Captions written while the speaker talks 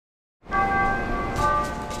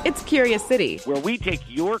It's Curious City, where we take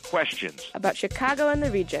your questions about Chicago and the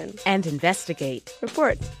region and investigate,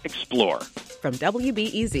 report, explore. From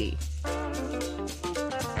WBEZ.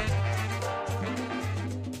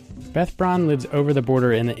 Beth Braun lives over the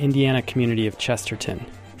border in the Indiana community of Chesterton.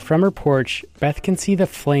 From her porch, Beth can see the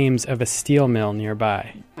flames of a steel mill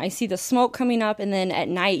nearby. I see the smoke coming up, and then at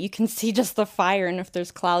night you can see just the fire, and if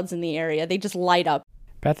there's clouds in the area, they just light up.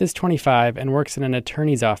 Beth is 25 and works in an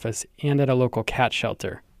attorney's office and at a local cat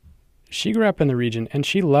shelter. She grew up in the region, and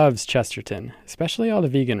she loves Chesterton, especially all the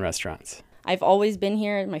vegan restaurants. I've always been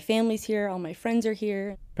here. My family's here. All my friends are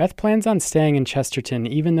here. Beth plans on staying in Chesterton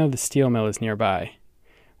even though the steel mill is nearby,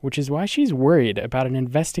 which is why she's worried about an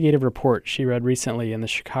investigative report she read recently in the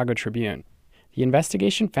Chicago Tribune. The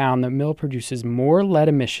investigation found the mill produces more lead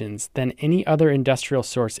emissions than any other industrial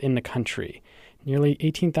source in the country, nearly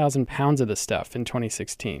 18,000 pounds of the stuff in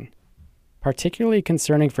 2016. Particularly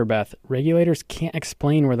concerning for Beth, regulators can't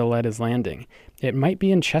explain where the lead is landing. It might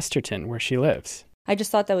be in Chesterton, where she lives. I just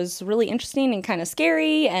thought that was really interesting and kind of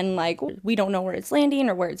scary, and we don't know where it's landing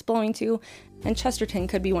or where it's blowing to, and Chesterton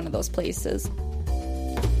could be one of those places.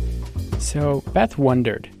 So Beth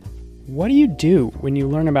wondered, what do you do when you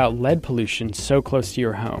learn about lead pollution so close to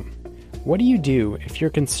your home? What do you do if you're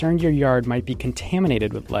concerned your yard might be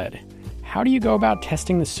contaminated with lead? How do you go about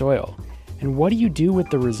testing the soil? And what do you do with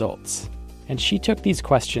the results? And she took these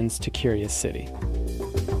questions to Curious City.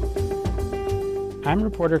 I'm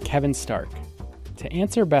reporter Kevin Stark. To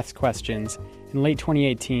answer Beth's questions, in late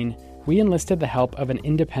 2018, we enlisted the help of an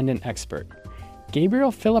independent expert.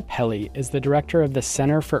 Gabriel Filippelli is the director of the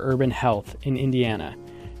Center for Urban Health in Indiana.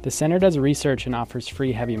 The center does research and offers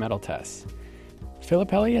free heavy metal tests.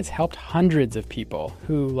 Filippelli has helped hundreds of people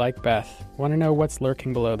who, like Beth, want to know what's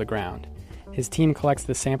lurking below the ground. His team collects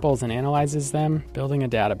the samples and analyzes them, building a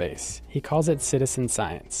database. He calls it citizen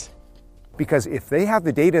science. Because if they have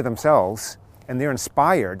the data themselves and they're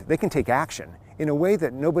inspired, they can take action in a way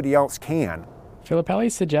that nobody else can.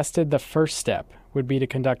 Filippelli suggested the first step would be to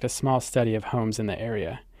conduct a small study of homes in the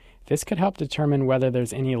area. This could help determine whether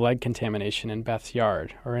there's any lead contamination in Beth's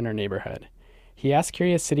yard or in her neighborhood. He asked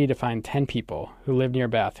Curious City to find 10 people who live near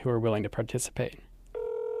Beth who are willing to participate.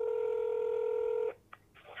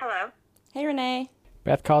 Hello. Hey, Renee.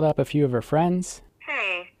 Beth called up a few of her friends.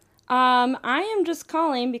 Hey. I am just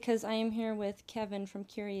calling because I am here with Kevin from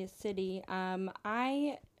Curious City.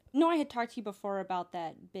 I know I had talked to you before about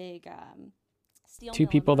that big steel mill. 2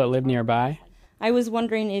 people that live nearby. I was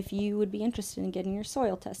wondering if you would be interested in getting your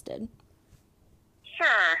soil tested.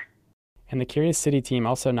 Sure. And the Curious City team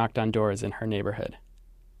also knocked on doors in her neighborhood.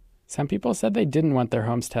 Some people said they didn't want their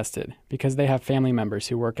homes tested because they have family members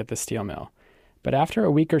who work at the steel mill. But after a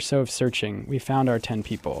week or so of searching, we found our 10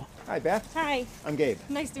 people. Hi, Beth. Hi. I'm Gabe.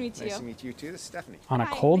 Nice to meet you. Nice to meet you, too. This is Stephanie. On a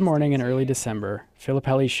cold morning in early December,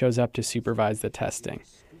 Filippelli shows up to supervise the testing.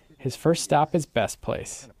 His first stop is Beth's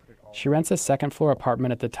place. She rents a second-floor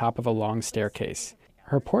apartment at the top of a long staircase.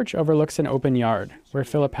 Her porch overlooks an open yard, where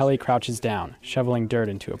Filippelli crouches down, shoveling dirt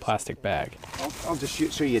into a plastic bag. I'll just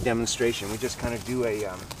show you a demonstration. We just kind of do a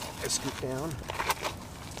scoop down.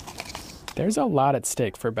 There's a lot at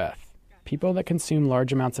stake for Beth. People that consume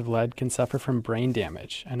large amounts of lead can suffer from brain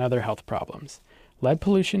damage and other health problems. Lead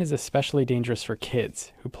pollution is especially dangerous for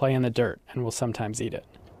kids who play in the dirt and will sometimes eat it.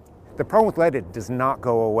 The problem with lead, it does not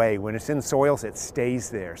go away. When it's in soils, it stays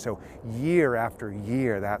there. So year after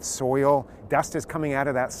year, that soil, dust is coming out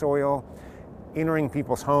of that soil, entering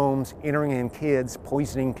people's homes, entering in kids,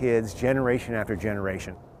 poisoning kids, generation after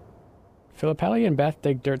generation. Filippelli and Beth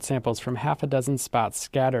dig dirt samples from half a dozen spots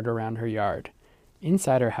scattered around her yard.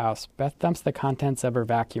 Inside her house, Beth dumps the contents of her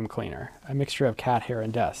vacuum cleaner, a mixture of cat hair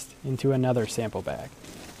and dust, into another sample bag.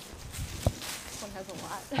 This one has a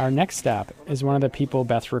lot. Our next stop is one of the people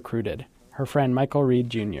Beth recruited, her friend Michael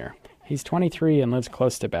Reed Jr. He's 23 and lives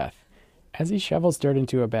close to Beth. As he shovels dirt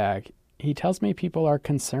into a bag, he tells me people are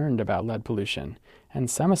concerned about lead pollution,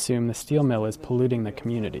 and some assume the steel mill is polluting the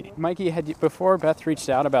community. Mikey, before Beth reached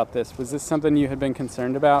out about this, was this something you had been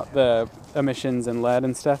concerned about, the emissions and lead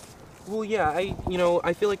and stuff? Well, yeah,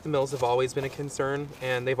 I feel like the mills have always been a concern,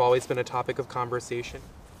 and they've always been a topic of conversation.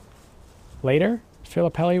 Later,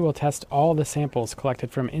 Filippelli will test all the samples collected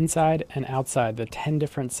from inside and outside the 10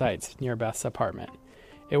 different sites near Beth's apartment.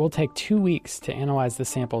 It will take 2 weeks to analyze the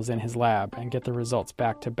samples in his lab and get the results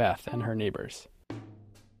back to Beth and her neighbors.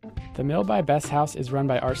 The mill by Beth's house is run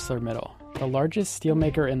by ArcelorMittal, the largest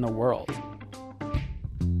steelmaker in the world.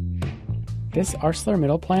 This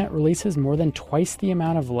ArcelorMittal plant releases more than twice the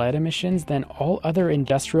amount of lead emissions than all other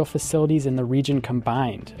industrial facilities in the region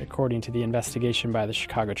combined, according to the investigation by the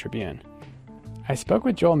Chicago Tribune. I spoke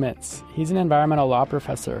with Joel Mintz. He's an environmental law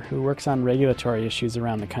professor who works on regulatory issues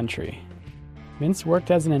around the country. Mintz worked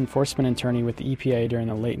as an enforcement attorney with the EPA during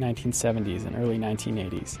the late 1970s and early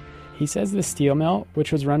 1980s. He says the steel mill,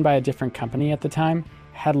 which was run by a different company at the time,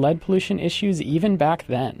 had lead pollution issues even back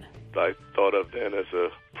then. I thought of then as a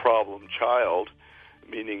problem child,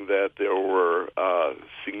 meaning that there were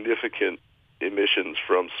significant emissions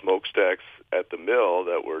from smokestacks at the mill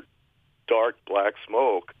that were dark black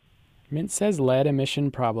smoke. Mintz says lead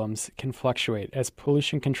emission problems can fluctuate as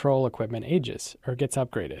pollution control equipment ages or gets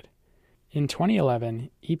upgraded. In 2011,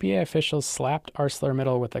 EPA officials slapped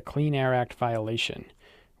ArcelorMittal with a Clean Air Act violation,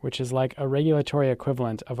 which is like a regulatory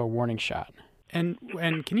equivalent of a warning shot. And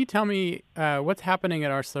can you tell me what's happening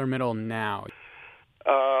at ArcelorMittal now?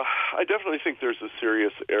 I definitely think there's a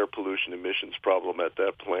serious air pollution emissions problem at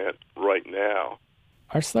that plant right now.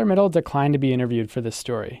 ArcelorMittal declined to be interviewed for this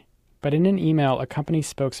story, but in an email, a company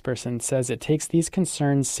spokesperson says it takes these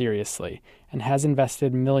concerns seriously and has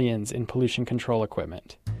invested millions in pollution control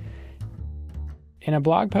equipment. In a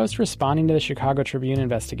blog post responding to the Chicago Tribune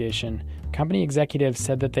investigation, company executives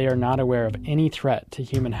said that they are not aware of any threat to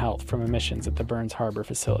human health from emissions at the Burns Harbor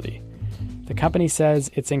facility. The company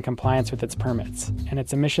says it's in compliance with its permits, and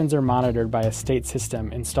its emissions are monitored by a state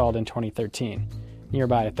system installed in 2013,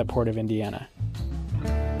 nearby at the Port of Indiana.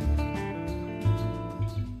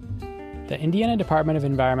 The Indiana Department of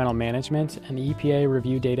Environmental Management and the EPA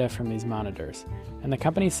review data from these monitors, and the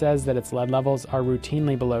company says that its lead levels are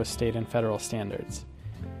routinely below state and federal standards.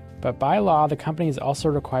 But by law, the company is also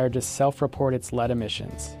required to self-report its lead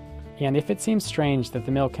emissions. And if it seems strange that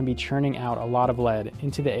the mill can be churning out a lot of lead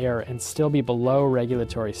into the air and still be below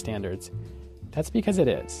regulatory standards, that's because it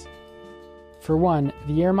is. For one,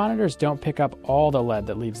 the air monitors don't pick up all the lead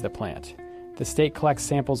that leaves the plant. The state collects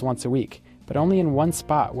samples once a week, but only in one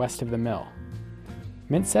spot west of the mill.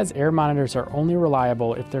 Mintz says air monitors are only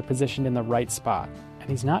reliable if they're positioned in the right spot, and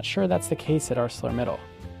he's not sure that's the case at ArcelorMittal.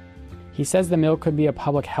 He says the mill could be a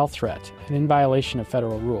public health threat and in violation of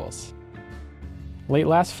federal rules. Late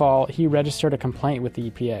last fall, he registered a complaint with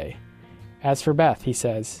the EPA. As for Beth, he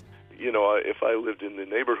says, if I lived in the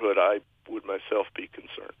neighborhood, I would myself be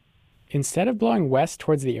concerned. Instead of blowing west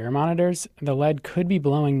towards the air monitors, the lead could be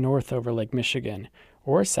blowing north over Lake Michigan,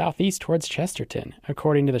 or southeast towards Chesterton,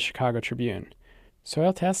 according to the Chicago Tribune.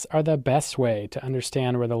 Soil tests are the best way to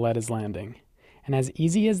understand where the lead is landing. And as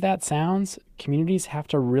easy as that sounds, communities have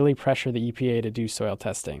to really pressure the EPA to do soil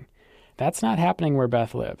testing. That's not happening where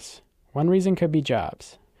Beth lives. One reason could be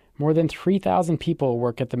jobs. More than 3,000 people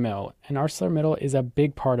work at the mill, and ArcelorMittal is a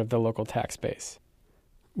big part of the local tax base.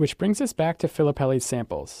 Which brings us back to Filippelli's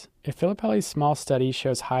samples. If Filippelli's small study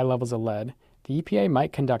shows high levels of lead, the EPA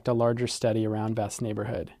might conduct a larger study around Beth's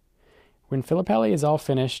neighborhood. When Filippelli is all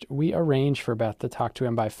finished, we arrange for Beth to talk to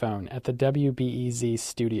him by phone at the WBEZ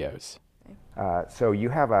studios. So you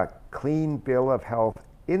have a clean bill of health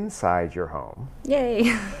inside your home.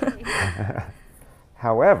 Yay!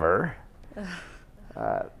 However,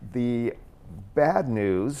 the bad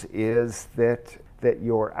news is that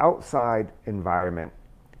your outside environment,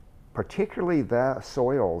 particularly the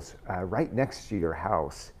soils right next to your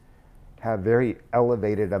house, have very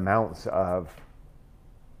elevated amounts of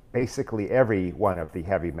basically every one of the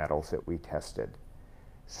heavy metals that we tested.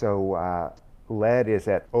 So lead is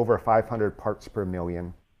at over 500 parts per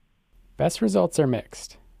million. Beth's results are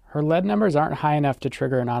mixed. Her lead numbers aren't high enough to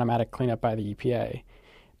trigger an automatic cleanup by the EPA,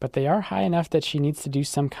 but they are high enough that she needs to do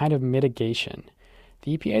some kind of mitigation.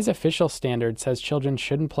 The EPA's official standard says children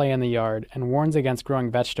shouldn't play in the yard and warns against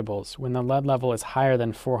growing vegetables when the lead level is higher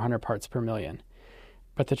than 400 parts per million.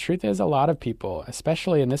 But the truth is, a lot of people,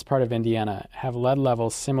 especially in this part of Indiana, have lead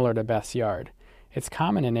levels similar to Beth's yard. It's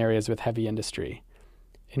common in areas with heavy industry.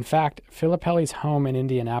 In fact, Filippelli's home in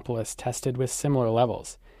Indianapolis tested with similar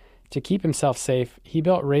levels. To keep himself safe, he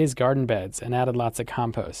built raised garden beds and added lots of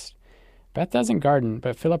compost. Beth doesn't garden,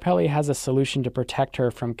 but Filippelli has a solution to protect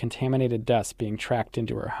her from contaminated dust being tracked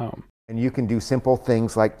into her home. And you can do simple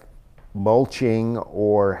things like mulching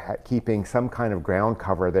or keeping some kind of ground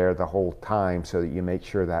cover there the whole time so that you make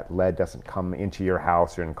sure that lead doesn't come into your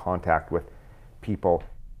house or in contact with people.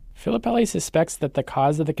 Filippelli suspects that the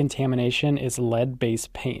cause of the contamination is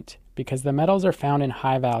lead-based paint because the metals are found in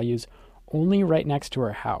high values only right next to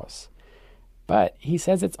her house. But he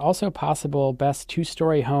says it's also possible Beth's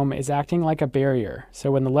two-story home is acting like a barrier,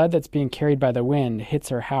 so when the lead that's being carried by the wind hits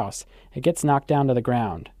her house, it gets knocked down to the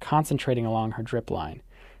ground, concentrating along her drip line,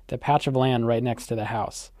 the patch of land right next to the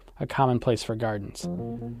house, a common place for gardens.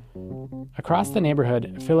 Across the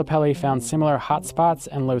neighborhood, Filippelli found similar hot spots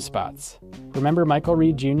and low spots. Remember Michael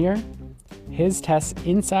Reed Jr.? His tests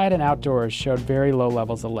inside and outdoors showed very low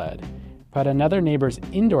levels of lead, but another neighbor's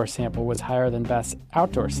indoor sample was higher than Beth's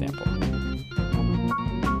outdoor sample.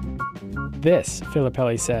 This,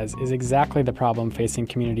 Filippelli says, is exactly the problem facing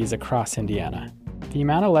communities across Indiana. The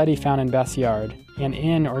amount of lead he found in Beth's yard and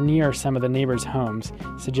in or near some of the neighbors' homes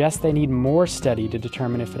suggests they need more study to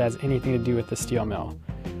determine if it has anything to do with the steel mill.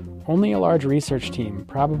 Only a large research team,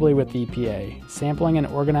 probably with the EPA, sampling an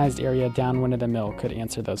organized area downwind of the mill could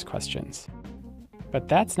answer those questions. But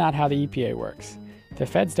that's not how the EPA works. The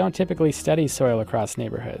feds don't typically study soil across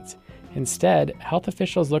neighborhoods. Instead, health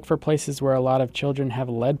officials look for places where a lot of children have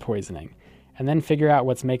lead poisoning, and then figure out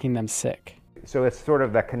what's making them sick. So it's sort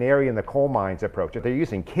of the canary in the coal mines approach. They're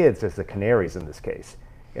using kids as the canaries in this case,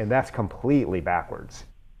 and that's completely backwards.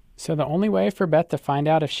 So the only way for Beth to find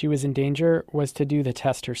out if she was in danger was to do the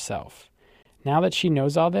test herself. Now that she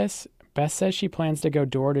knows all this, Beth says she plans to go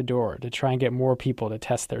door to door to try and get more people to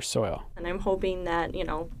test their soil. And I'm hoping that,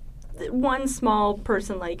 one small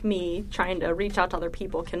person like me trying to reach out to other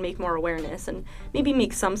people can make more awareness and maybe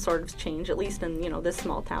make some sort of change, at least in, this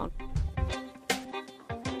small town.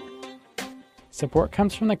 Support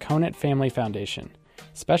comes from the Conant Family Foundation.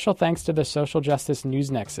 Special thanks to the Social Justice News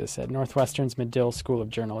Nexus at Northwestern's Medill School of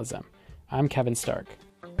Journalism. I'm Kevin Stark.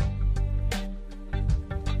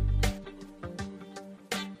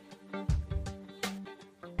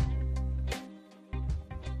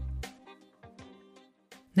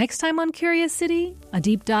 Next time on Curious City, a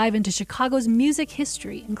deep dive into Chicago's music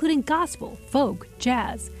history, including gospel, folk,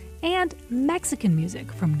 jazz, and Mexican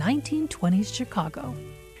music from 1920s Chicago.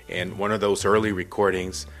 And one of those early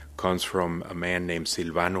recordings comes from a man named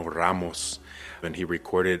Silvano Ramos, and he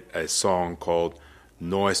recorded a song called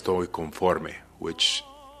No Estoy Conforme, which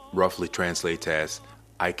roughly translates as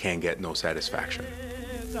I can't get no satisfaction.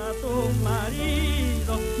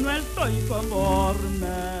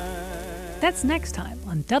 That's next time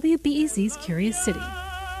on WBEZ's Curious City.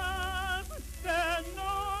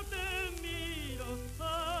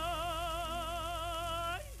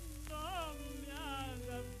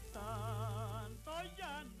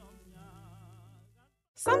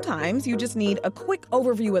 Sometimes you just need a quick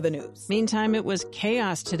overview of the news. Meantime, it was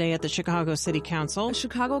chaos today at the Chicago City Council. A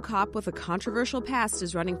Chicago cop with a controversial past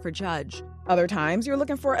is running for judge. Other times, you're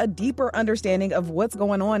looking for a deeper understanding of what's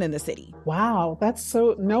going on in the city. Wow,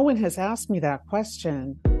 no one has asked me that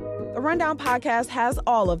question. The Rundown podcast has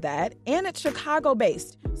all of that, and it's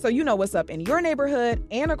Chicago-based, so you know what's up in your neighborhood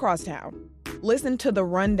and across town. Listen to The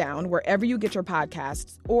Rundown wherever you get your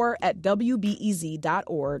podcasts or at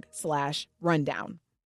wbez.org/rundown.